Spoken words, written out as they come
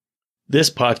This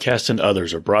podcast and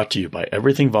others are brought to you by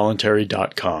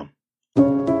everythingvoluntary.com.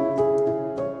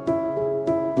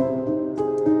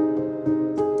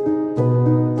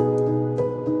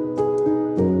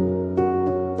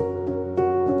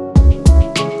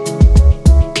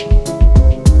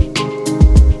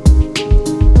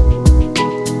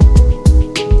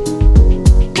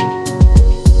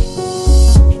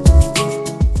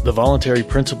 The voluntary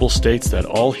principle states that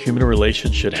all human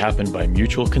relations should happen by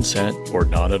mutual consent or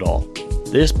not at all.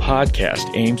 This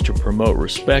podcast aims to promote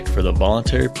respect for the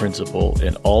voluntary principle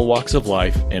in all walks of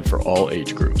life and for all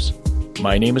age groups.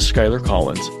 My name is Skylar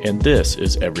Collins, and this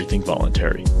is Everything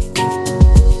Voluntary.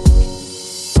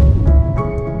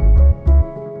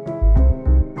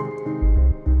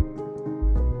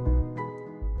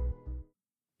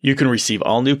 You can receive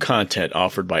all new content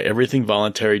offered by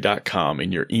everythingvoluntary.com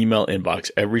in your email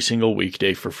inbox every single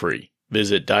weekday for free.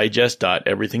 Visit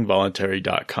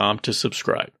digest.everythingvoluntary.com to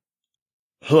subscribe.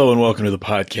 Hello and welcome to the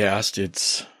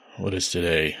podcast. What is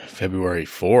today? February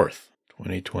 4th,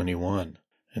 2021.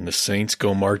 And the Saints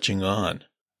go marching on.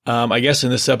 I guess in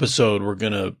this episode, we're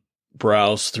going to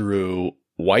browse through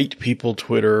white people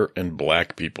Twitter and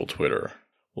black people Twitter.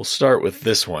 We'll start with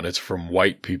this one. It's from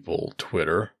white people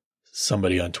Twitter.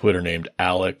 Somebody on Twitter named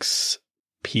Alex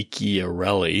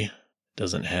Picciarelli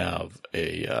doesn't have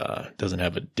a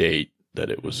date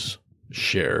that it was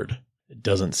shared. It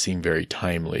doesn't seem very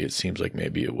timely. It seems like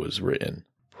maybe it was written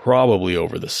probably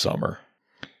over the summer.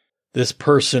 This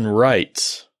person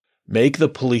writes, "Make the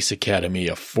police academy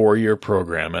a 4-year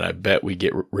program, and I bet we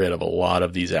get rid of a lot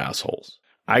of these assholes.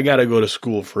 I got to go to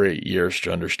school for 8 years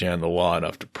to understand the law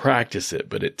enough to practice it,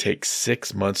 but it takes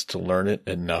 6 months to learn it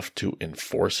enough to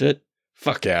enforce it.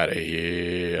 Fuck out of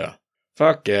here.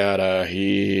 Fuck out of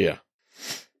here."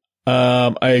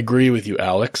 I agree with you,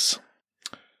 Alex.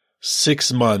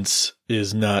 6 months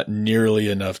is not nearly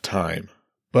enough time,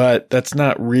 but that's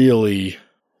not really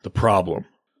the problem.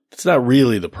 That's not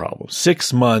really the problem.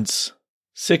 6 months,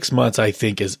 I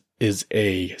think is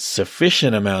a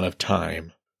sufficient amount of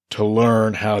time to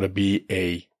learn how to be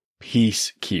a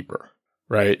peacekeeper,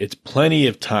 right? It's plenty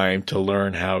of time to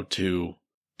learn how to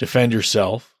defend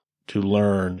yourself, to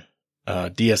learn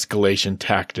de-escalation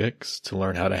tactics, to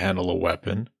learn how to handle a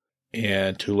weapon,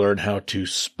 and to learn how to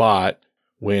spot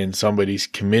when somebody's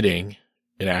committing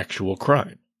an actual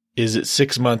crime. Is it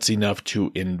 6 months enough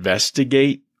to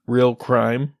investigate real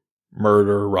crime?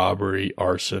 Murder, robbery,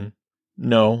 arson?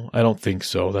 No, I don't think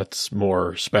so. That's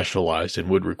more specialized and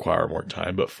would require more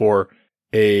time. But for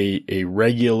a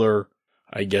regular,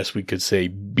 I guess we could say,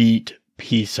 beat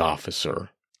peace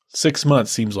officer, 6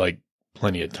 months seems like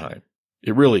plenty of time.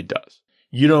 It really does.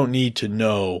 You don't need to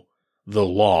know the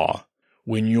law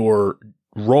when your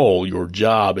role, your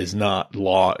job is not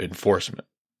law enforcement.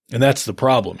 And that's the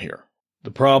problem here.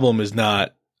 The problem is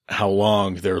not how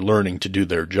long they're learning to do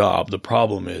their job. The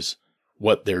problem is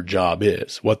what their job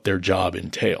is, what their job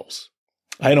entails.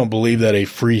 I don't believe that a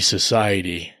free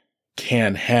society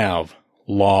can have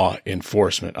law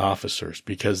enforcement officers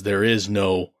because there is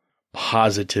no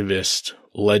positivist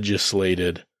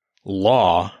legislated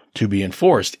law to be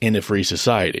enforced in a free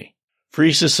society.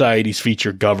 Free societies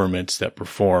feature governments that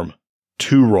perform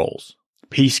 2 roles: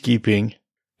 peacekeeping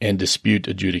and dispute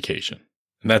adjudication.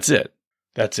 And that's it.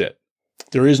 That's it.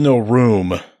 There is no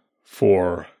room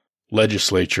for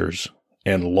legislatures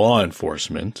and law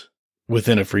enforcement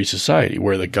within a free society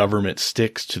where the government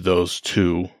sticks to those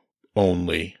 2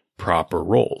 only proper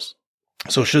roles.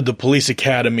 So should the police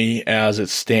academy as it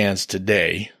stands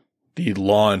today, the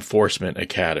law enforcement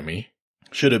academy,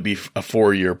 should it be a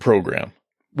 4-year program?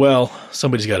 Well,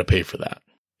 somebody's got to pay for that.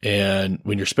 And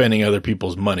when you're spending other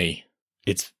people's money,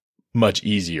 it's much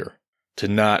easier to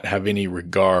not have any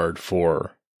regard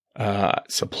for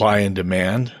supply and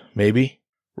demand, maybe,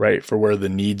 right? For where the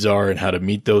needs are and how to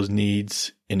meet those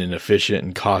needs in an efficient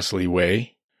and costly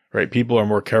way, right? People are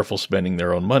more careful spending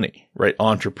their own money, right?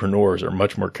 Entrepreneurs are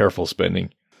much more careful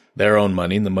spending their own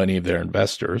money and the money of their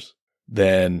investors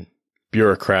than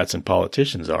bureaucrats and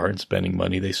politicians are in spending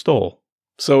money they stole.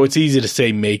 So it's easy to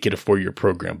say make it a 4-year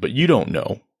program, but you don't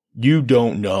know. You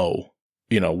don't know,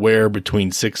 where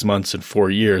between 6 months and 4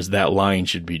 years that line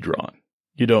should be drawn.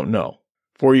 You don't know.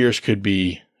 4 years could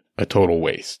be a total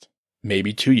waste.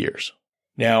 Maybe 2 years.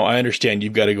 Now, I understand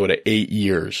you've got to go to 8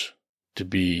 years to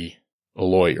be a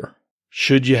lawyer.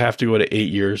 Should you have to go to 8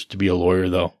 years to be a lawyer,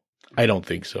 though? I don't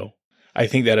think so. I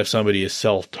think that if somebody is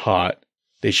self-taught,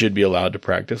 they should be allowed to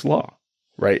practice law,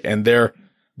 right? And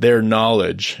their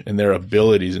knowledge and their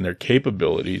abilities and their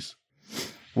capabilities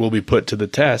will be put to the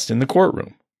test in the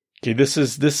courtroom. Okay, this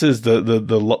is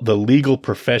the legal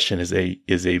profession is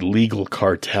a legal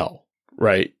cartel,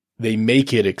 right? they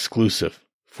make it exclusive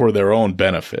for their own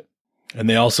benefit. And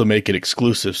they also make it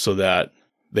exclusive so that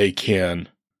they can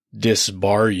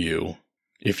disbar you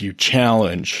if you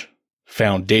challenge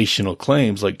foundational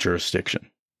claims like jurisdiction.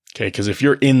 Okay, because if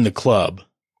you're in the club,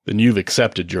 then you've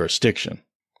accepted jurisdiction.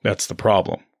 That's the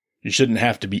problem. You shouldn't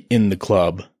have to be in the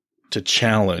club to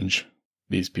challenge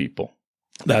these people.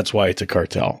 That's why it's a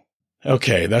cartel.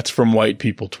 Okay, that's from white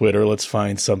people Twitter. Let's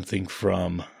find something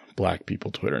from black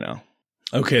people Twitter now.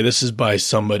 Okay, this is by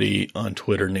somebody on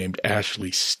Twitter named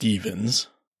Ashley Stevens.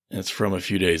 It's from a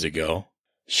few days ago.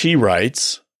 She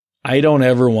writes, I don't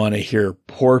ever want to hear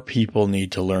poor people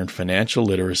need to learn financial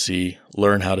literacy,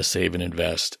 learn how to save and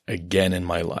invest again in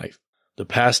my life. The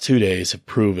past 2 days have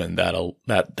proven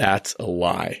that that's a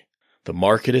lie. The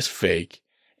market is fake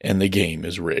and the game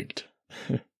is rigged.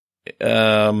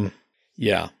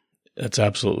 Yeah, that's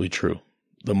absolutely true.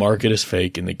 The market is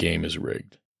fake and the game is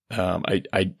rigged.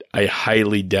 I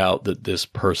highly doubt that this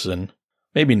person,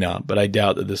 maybe not, but I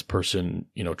doubt that this person,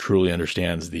 truly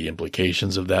understands the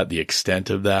implications of that, the extent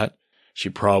of that. She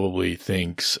probably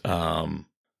thinks,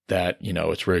 that,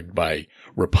 it's rigged by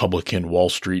Republican Wall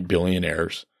Street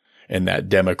billionaires and that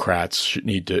Democrats should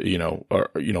need to,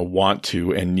 want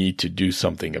to and need to do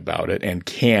something about it and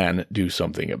can do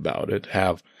something about it,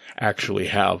 actually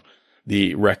have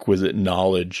the requisite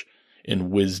knowledge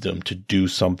and wisdom to do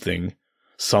something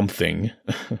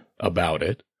about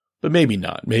it, but maybe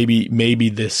not. Maybe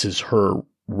this is her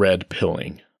red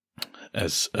pilling,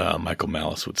 as Michael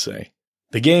Malice would say.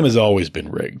 The game has always been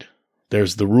rigged.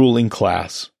 There's the ruling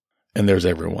class and there's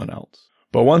everyone else.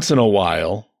 But once in a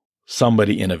while,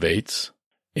 somebody innovates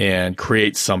and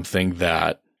creates something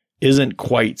that isn't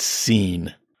quite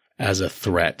seen as a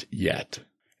threat yet.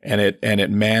 And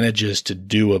it manages to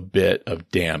do a bit of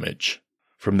damage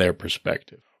from their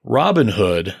perspective.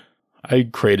 Robinhood, I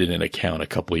created an account a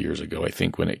couple of years ago, I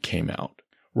think, when it came out.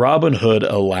 Robinhood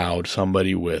allowed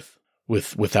somebody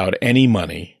without any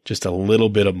money, just a little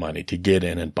bit of money, to get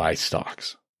in and buy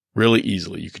stocks really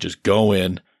easily. You could just go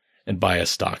in and buy a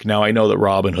stock. Now, I know that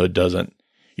Robinhood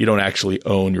you don't actually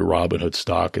own your Robinhood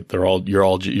stock.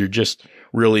 You're just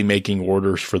really making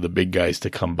orders for the big guys to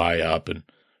come buy up. And,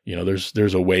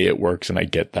 there's a way it works, and I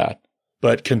get that.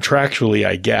 But contractually,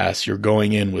 I guess you're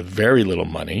going in with very little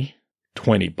money,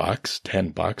 $20,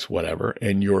 $10, whatever,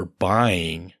 and you're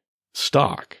buying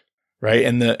stock, right?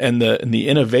 And the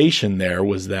innovation there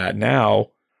was that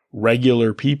now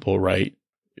regular people, right,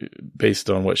 based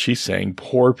on what she's saying,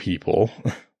 poor people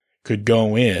could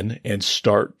go in and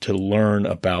start to learn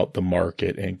about the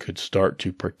market and could start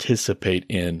to participate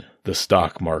in the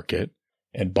stock market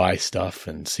and buy stuff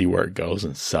and see where it goes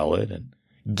and sell it and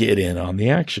get in on the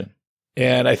action.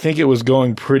 And I think it was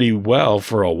going pretty well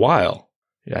for a while.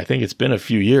 I think it's been a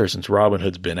few years since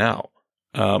Robinhood's been out.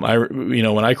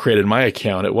 When I created my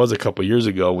account, it was a couple years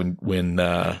ago when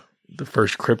the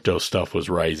first crypto stuff was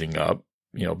rising up.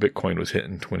 Bitcoin was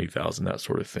hitting 20,000, that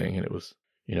sort of thing. And it was,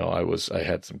 I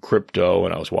had some crypto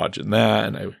and I was watching that,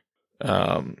 and I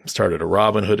started a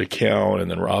Robinhood account,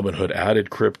 and then Robinhood added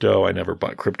crypto. I never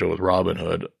bought crypto with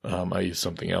Robinhood. I used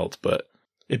something else, but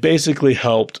it basically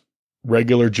helped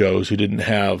regular Joes who didn't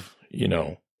have,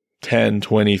 $10, $20,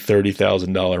 $30,000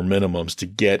 minimums to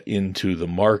get into the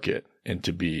market and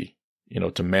to be,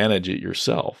 to manage it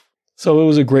yourself. So it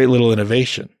was a great little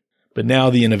innovation, but now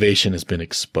the innovation has been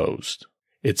exposed.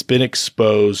 It's been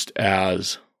exposed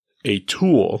as a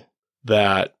tool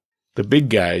that the big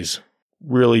guys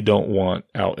really don't want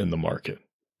out in the market.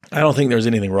 I don't think there's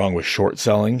anything wrong with short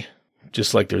selling,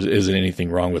 just like there isn't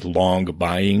anything wrong with long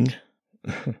buying,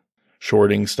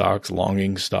 shorting stocks,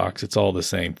 longing stocks. It's all the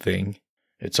same thing.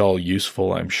 It's all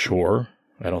useful, I'm sure.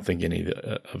 I don't think any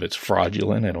of it's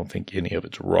fraudulent. I don't think any of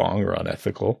it's wrong or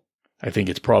unethical. I think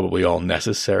it's probably all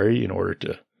necessary in order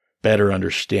to better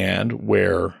understand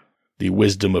where the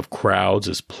wisdom of crowds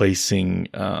is placing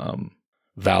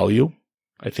value.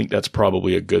 I think that's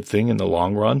probably a good thing in the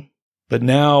long run. But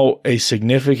now a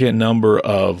significant number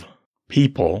of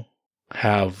people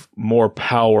have more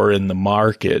power in the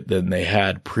market than they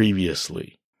had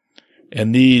previously.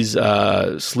 And these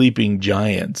sleeping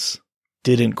giants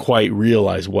didn't quite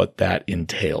realize what that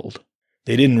entailed.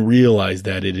 They didn't realize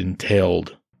that it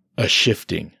entailed a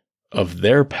shifting of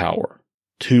their power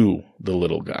to the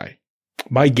little guy.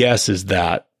 My guess is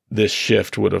that this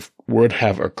shift would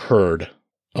have occurred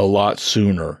a lot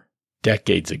sooner,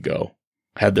 decades ago,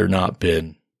 had there not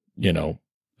been,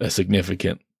 a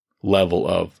significant level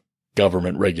of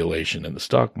government regulation in the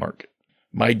stock market.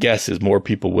 My guess is more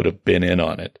people would have been in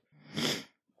on it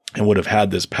and would have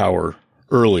had this power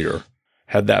earlier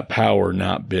had that power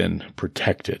not been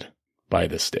protected by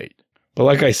the state. But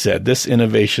like I said, this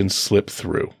innovation slipped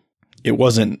through. It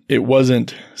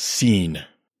wasn't seen.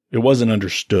 It wasn't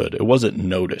understood. It wasn't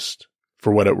noticed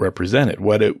for what it represented,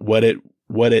 what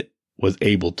it was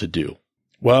able to do.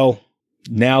 Well,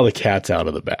 now the cat's out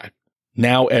of the bag.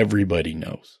 Now everybody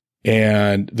knows.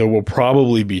 And there will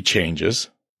probably be changes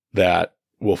that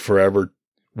will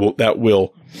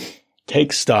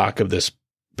take stock of this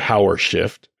power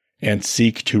shift and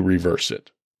seek to reverse it.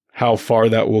 How far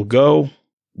that will go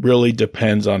really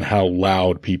depends on how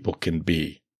loud people can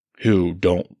be who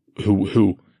don't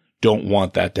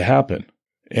want that to happen.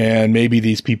 And maybe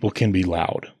these people can be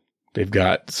loud. They've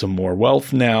got some more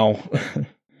wealth now.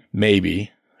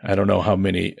 Maybe. I don't know how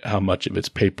much of it's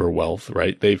paper wealth,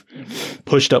 right? They've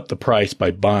pushed up the price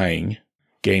by buying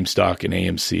GameStop and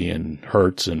AMC and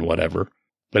Hertz and whatever,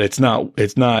 but it's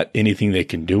not anything they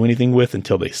can do anything with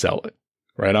until they sell it,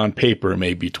 right? On paper, it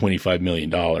may be $25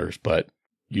 million, but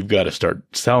you've got to start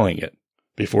selling it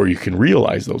before you can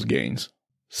realize those gains.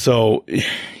 So,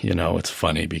 it's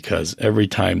funny because every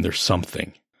time there's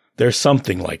something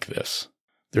like this,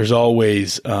 there's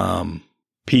always,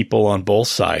 people on both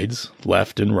sides,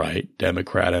 left and right,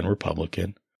 Democrat and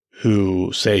Republican,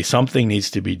 who say something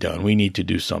needs to be done. We need to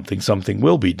do something. Something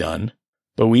will be done,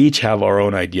 but we each have our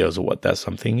own ideas of what that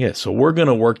something is. So we're going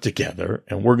to work together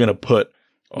and we're going to put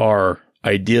our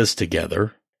ideas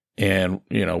together and,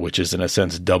 which is in a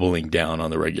sense doubling down on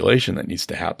the regulation that needs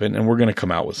to happen. And we're going to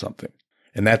come out with something.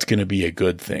 And that's going to be a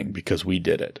good thing because we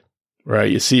did it,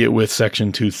 right? You see it with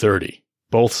Section 230.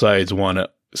 Both sides want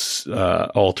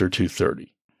to alter 230.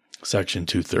 Section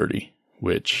 230,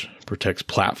 which protects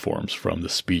platforms from the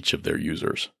speech of their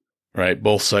users, right?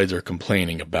 Both sides are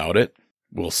complaining about it.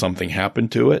 Will something happen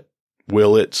to it?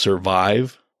 Will it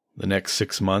survive the next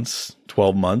 6 months,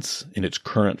 12 months in its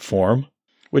current form,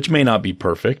 which may not be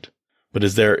perfect, but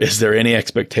is there any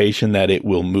expectation that it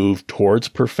will move towards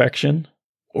perfection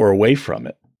or away from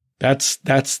it? That's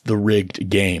the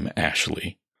rigged game,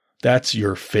 Ashley. That's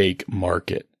your fake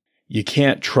market. You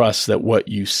can't trust that what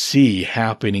you see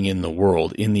happening in the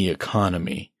world, in the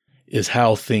economy, is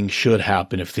how things should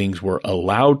happen if things were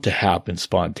allowed to happen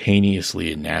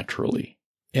spontaneously and naturally.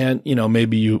 And,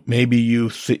 maybe you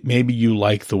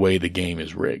like the way the game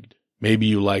is rigged. Maybe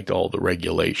you liked all the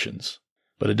regulations,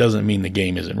 but it doesn't mean the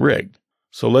game isn't rigged.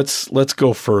 So let's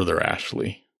go further,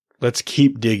 Ashley. Let's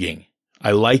keep digging.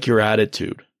 I like your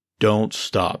attitude. Don't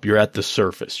stop. You're at the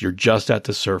surface. You're just at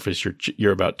the surface.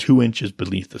 You're about 2 inches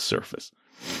beneath the surface.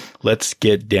 Let's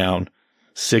get down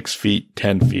 6 feet,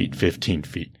 10 feet, 15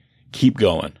 feet. Keep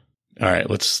going. All right.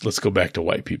 Let's go back to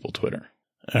white people Twitter.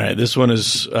 All right. This one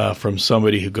is from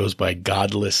somebody who goes by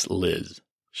Godless Liz.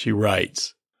 She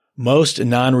writes, most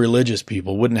non-religious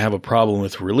people wouldn't have a problem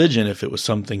with religion if it was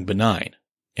something benign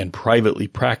and privately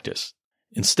practiced,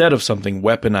 instead of something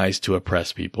weaponized to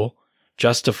oppress people,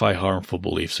 justify harmful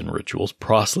beliefs and rituals,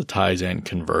 proselytize and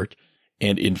convert,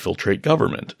 and infiltrate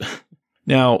government.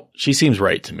 Now, she seems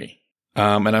right to me.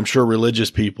 And I'm sure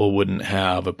religious people wouldn't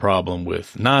have a problem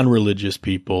with non-religious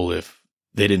people if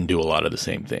they didn't do a lot of the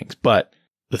same things. But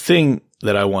the thing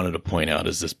that I wanted to point out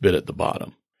is this bit at the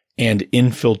bottom, and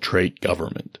infiltrate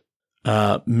government.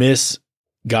 Miss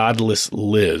Godless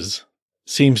Liz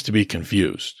seems to be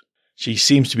confused. She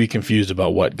seems to be confused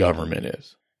about what government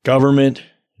is. Government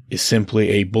is simply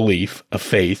a belief, a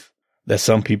faith, that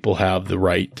some people have the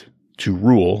right to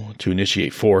rule, to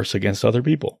initiate force against other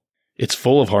people. It's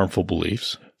full of harmful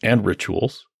beliefs and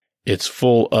rituals. It's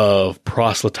full of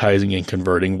proselytizing and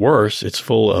converting. Worse, it's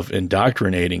full of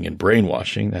indoctrinating and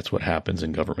brainwashing. That's what happens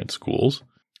in government schools.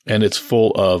 And it's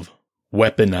full of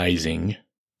weaponizing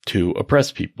to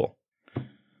oppress people.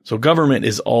 So government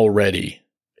is already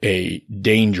a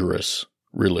dangerous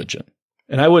religion.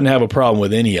 And I wouldn't have a problem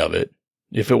with any of it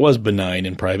if it was benign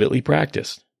and privately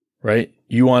practiced, right?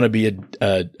 You want to be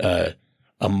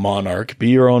a monarch, be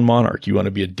your own monarch. You want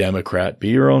to be a Democrat, be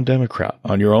your own Democrat.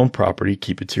 On your own property,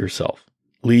 keep it to yourself.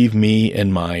 Leave me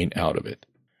and mine out of it.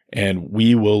 And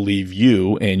we will leave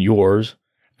you and yours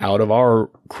out of our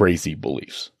crazy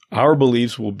beliefs. Our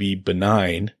beliefs will be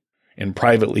benign and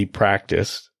privately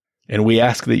practiced, and we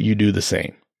ask that you do the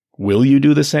same. Will you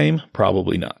do the same?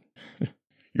 Probably not.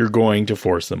 You're going to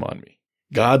force them on me.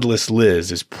 Godless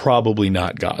Liz is probably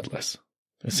not godless.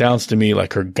 It sounds to me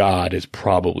like her God is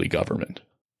probably government.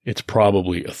 It's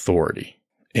probably authority.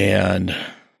 And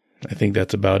I think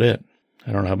that's about it.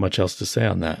 I don't have much else to say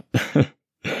on that. All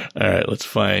right, let's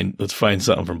find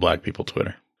something from Black People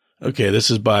Twitter. Okay, this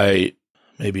is by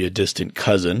maybe a distant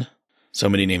cousin,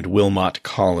 somebody named Wilmot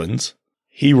Collins.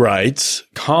 He writes,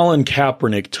 Colin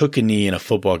Kaepernick took a knee in a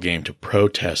football game to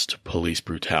protest police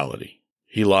brutality.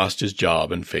 he lost his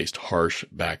job and faced harsh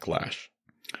backlash.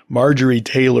 Marjorie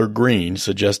Taylor Greene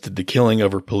suggested the killing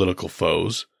of her political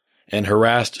foes and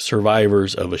harassed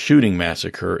survivors of a shooting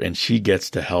massacre, and she gets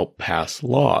to help pass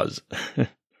laws.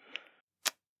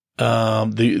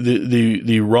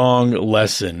 The wrong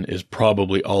lesson is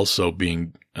probably also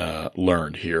being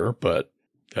learned here, but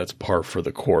that's par for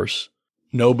the course.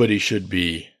 Nobody should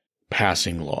be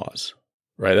passing laws,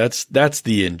 right? That's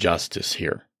the injustice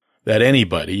here. That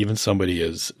anybody, even somebody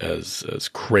as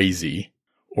crazy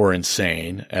or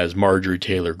insane as Marjorie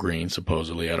Taylor Greene,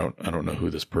 supposedly, I don't know who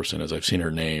this person is. I've seen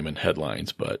her name in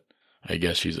headlines, but I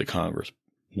guess she's a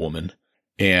congresswoman,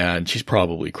 and she's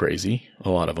probably crazy. A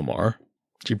lot of them are.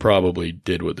 She probably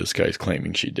did what this guy's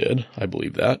claiming she did. I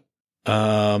believe that.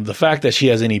 The fact that she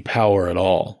has any power at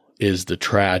all is the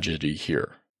tragedy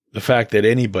here. The fact that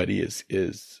anybody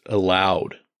is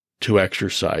allowed to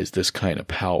exercise this kind of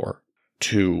power,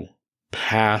 to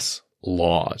pass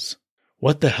laws.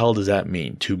 What the hell does that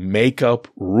mean? To make up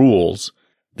rules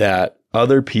that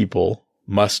other people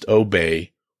must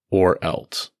obey or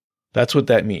else. That's what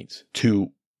that means.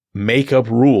 To make up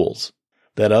rules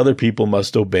that other people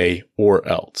must obey or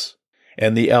else.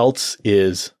 And the else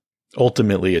is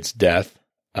ultimately it's death,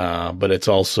 but it's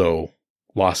also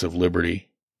loss of liberty.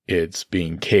 It's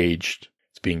being caged.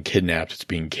 It's being kidnapped. It's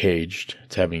being caged.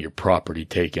 It's having your property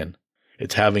taken.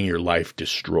 It's having your life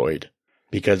destroyed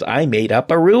because I made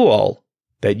up a rule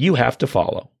that you have to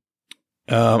follow.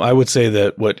 I would say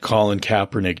that what Colin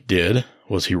Kaepernick did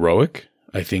was heroic.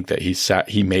 I think that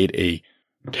he made a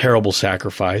terrible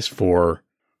sacrifice for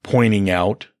pointing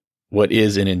out what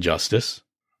is an injustice.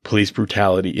 Police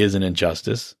brutality is an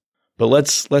injustice. But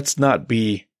let's not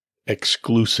be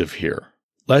exclusive here.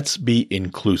 Let's be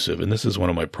inclusive. And this is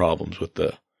one of my problems with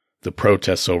the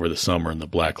protests over the summer and the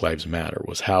Black Lives Matter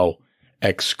was how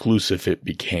exclusive it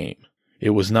became. It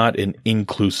was not an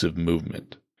inclusive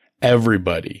movement.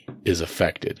 Everybody is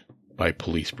affected by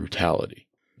police brutality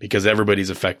because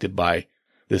everybody's affected by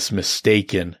this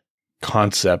mistaken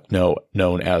concept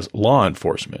known as law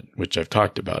enforcement, which I've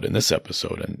talked about in this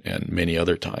episode and many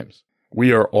other times.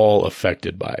 We are all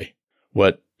affected by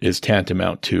what is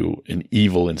tantamount to an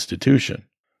evil institution,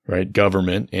 right?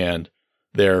 Government, and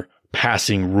they're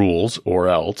passing rules or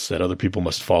else that other people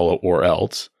must follow or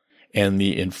else, and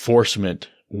the enforcement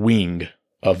wing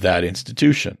of that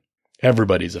institution.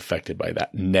 Everybody's affected by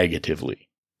that negatively.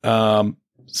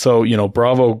 So,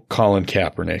 bravo Colin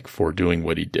Kaepernick for doing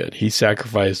what he did. He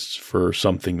sacrificed for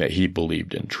something that he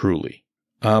believed in truly.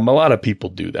 A lot of people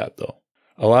do that though.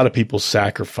 A lot of people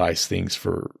sacrifice things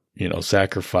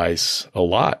sacrifice a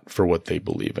lot for what they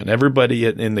believe in. Everybody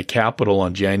in the Capitol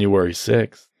on January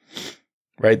 6th,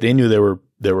 right? They knew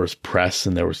there was press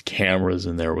and there was cameras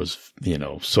and there was,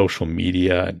 social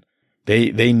media, and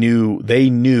they knew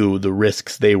the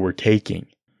risks they were taking,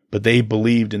 but they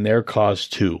believed in their cause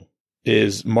too.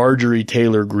 Is Marjorie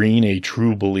Taylor Greene a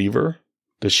true believer?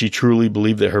 Does she truly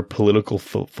believe that her political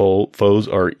foes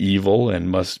are evil and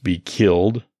must be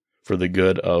killed for the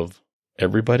good of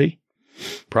everybody?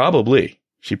 Probably.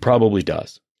 She probably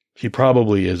does. She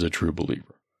probably is a true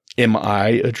believer. Am I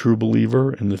a true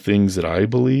believer in the things that I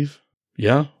believe?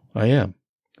 Yeah, I am.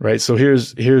 Right? So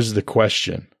here's the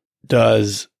question.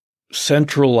 Does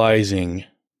centralizing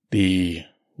the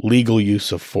legal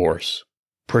use of force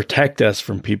protect us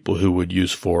from people who would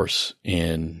use force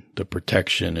in the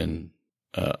protection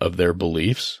of their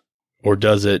beliefs? Or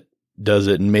does it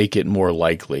make it more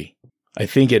likely? I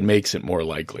think it makes it more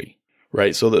likely,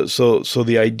 right? So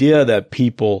the idea that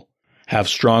people have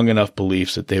strong enough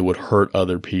beliefs that they would hurt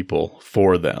other people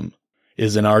for them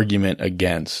is an argument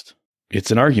against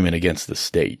the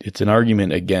state. It's an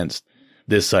argument against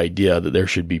this idea that there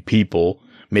should be people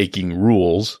making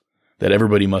rules that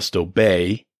everybody must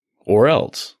obey or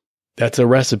else. That's a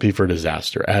recipe for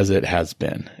disaster, as it has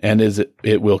been, and as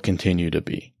it will continue to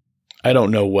be. I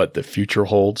don't know what the future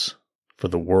holds for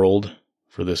the world,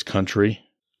 for this country.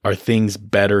 Are things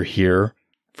better here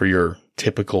for your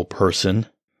typical person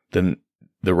than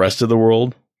the rest of the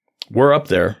world? We're up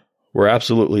there. We're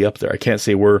absolutely up there. I can't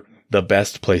say we're the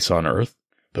best place on earth,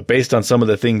 but based on some of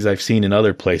the things I've seen in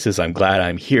other places, I'm glad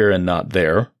I'm here and not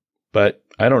there. But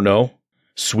I don't know.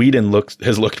 Sweden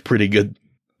has looked pretty good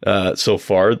so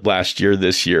far last year,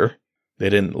 this year. They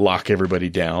didn't lock everybody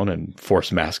down and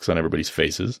force masks on everybody's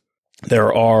faces.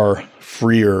 There are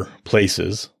freer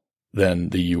places than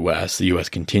the U.S. The U.S.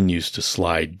 continues to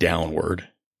slide downward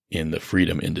in the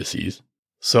freedom indices.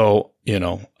 So,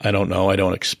 I don't know. I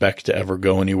don't expect to ever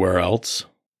go anywhere else.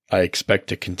 I expect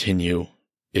to continue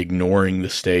ignoring the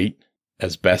state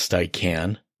as best I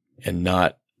can and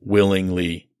not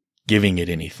willingly giving it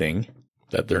anything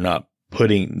that they're not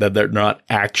they're not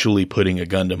actually putting a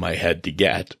gun to my head to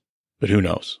get, but who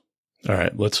knows? All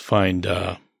right, let's find,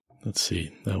 let's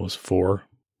see, that was 4.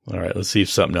 All right, let's see if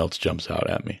something else jumps out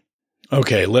at me.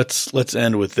 Okay, let's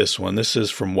end with this one. This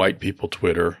is from White People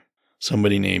Twitter,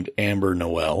 somebody named Amber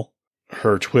Noel.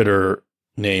 Her Twitter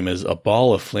name is A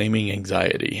Ball of Flaming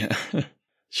Anxiety.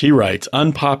 She writes,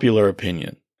 unpopular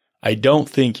opinion. I don't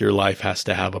think your life has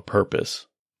to have a purpose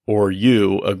or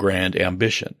you a grand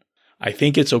ambition. I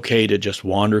think it's okay to just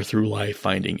wander through life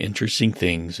finding interesting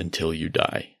things until you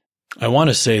die. I want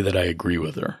to say that I agree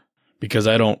with her because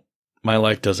my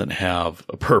life doesn't have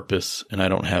a purpose and I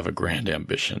don't have a grand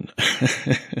ambition.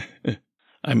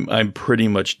 I'm pretty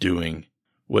much doing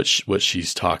what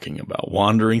she's talking about,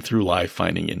 wandering through life,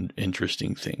 finding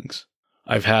interesting things.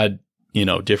 I've had,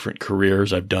 different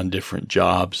careers. I've done different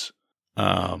jobs.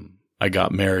 I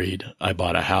got married. I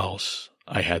bought a house.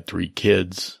 I had 3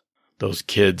 kids. Those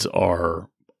kids are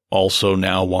also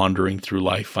now wandering through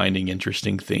life, finding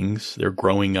interesting things. They're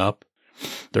growing up.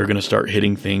 They're going to start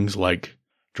hitting things like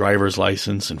driver's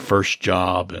license and first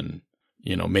job and,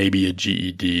 maybe a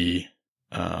GED.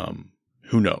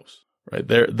 Who knows, right?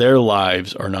 Their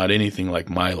lives are not anything like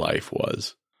my life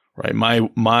was, right?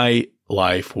 My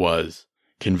life was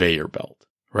conveyor belt,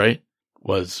 right?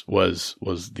 Was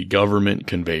the government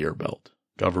conveyor belt,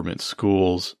 government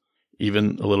schools,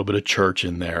 even a little bit of church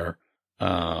in there.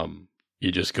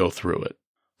 You just go through it.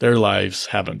 Their lives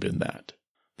haven't been that.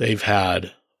 They've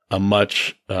had a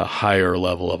much higher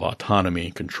level of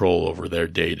autonomy, control over their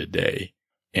day to day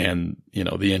and,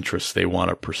 the interests they want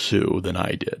to pursue than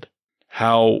I did.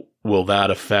 How will that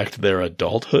affect their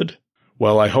adulthood?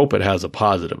 Well, I hope it has a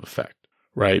positive effect,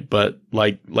 right? But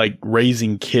like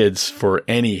raising kids for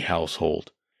any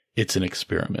household, it's an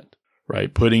experiment,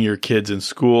 right? Putting your kids in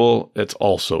school, it's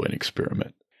also an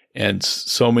experiment. And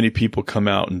so many people come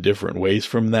out in different ways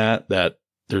from that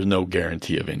there's no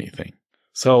guarantee of anything.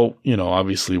 So,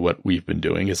 obviously what we've been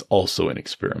doing is also an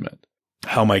experiment.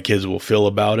 How my kids will feel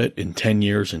about it in 10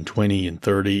 years and 20 and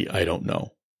 30, I don't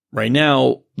know. Right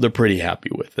now, they're pretty happy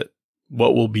with it.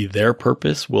 What will be their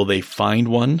purpose? Will they find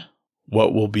one?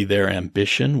 What will be their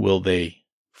ambition? Will they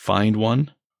find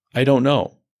one? I don't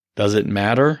know. Does it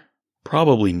matter?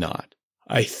 Probably not.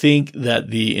 I think that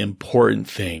the important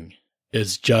thing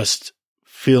is just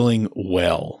feeling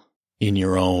well in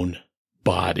your own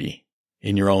body,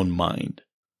 in your own mind.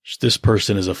 This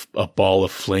person is a ball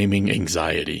of flaming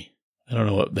anxiety. I don't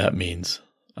know what that means.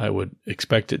 I would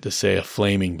expect it to say a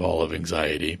flaming ball of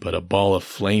anxiety, but a ball of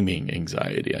flaming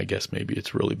anxiety. I guess maybe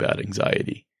it's really bad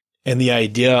anxiety. And the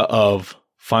idea of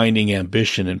finding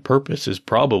ambition and purpose is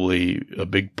probably a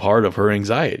big part of her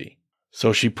anxiety.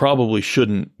 So she probably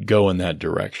shouldn't go in that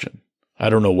direction. I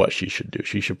don't know what she should do.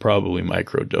 She should probably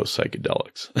microdose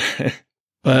psychedelics.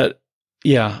 But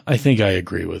yeah, I think I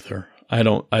agree with her. I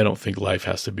don't think life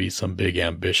has to be some big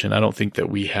ambition. I don't think that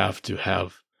we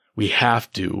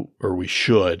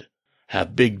should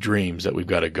have big dreams that we've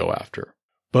got to go after.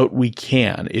 But we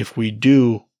can. If we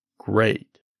do, great.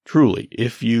 Truly,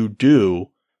 if you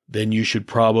do, then you should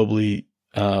probably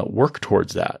work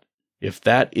towards that. If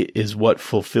that is what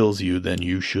fulfills you, then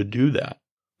you should do that.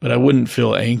 But I wouldn't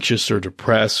feel anxious or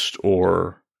depressed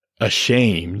or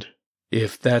ashamed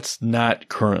if that's not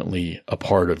currently a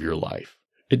part of your life.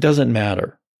 It doesn't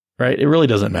matter, right? It really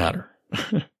doesn't matter.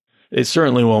 It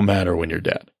certainly won't matter when you're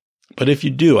dead. But if you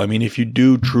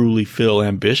do truly feel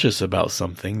ambitious about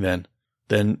something, then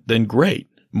great.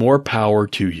 More power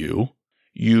to you.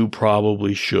 You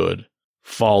probably should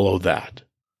follow that.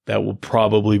 That will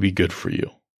probably be good for you.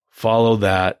 Follow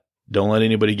that. Don't let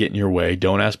anybody get in your way.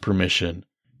 Don't ask permission.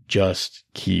 Just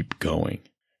keep going.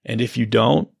 And if you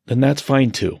don't, then that's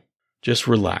fine too. Just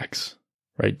relax,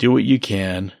 right? Do what you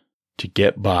can to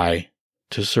get by,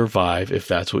 to survive if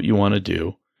that's what you want to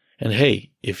do. And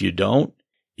hey, if you don't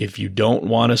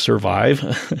want to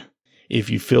survive, if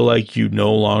you feel like you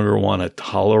no longer want to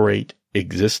tolerate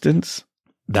existence,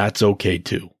 that's okay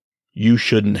too. You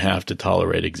shouldn't have to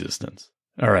tolerate existence.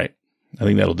 All right. I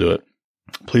think that'll do it.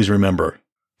 Please remember,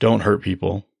 don't hurt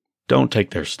people. Don't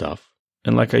take their stuff.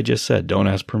 And like I just said, don't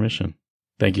ask permission.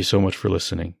 Thank you so much for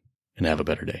listening and have a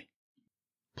better day.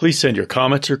 Please send your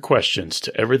comments or questions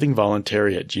to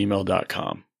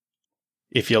everythingvoluntary@gmail.com.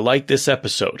 If you like this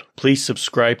episode, please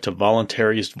subscribe to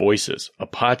Voluntarist Voices, a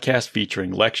podcast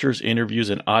featuring lectures, interviews,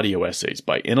 and audio essays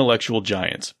by intellectual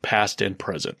giants, past and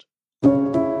present.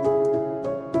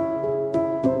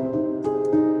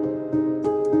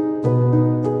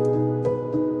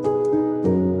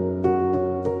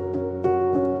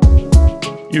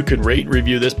 You can rate and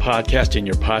review this podcast in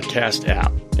your podcast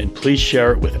app, and please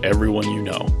share it with everyone you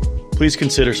know. Please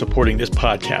consider supporting this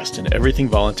podcast and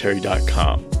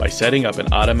everythingvoluntary.com by setting up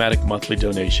an automatic monthly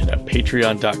donation at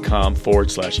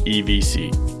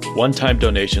patreon.com/EVC. One-time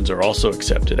donations are also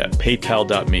accepted at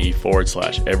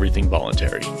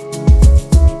paypal.me/everythingvoluntary.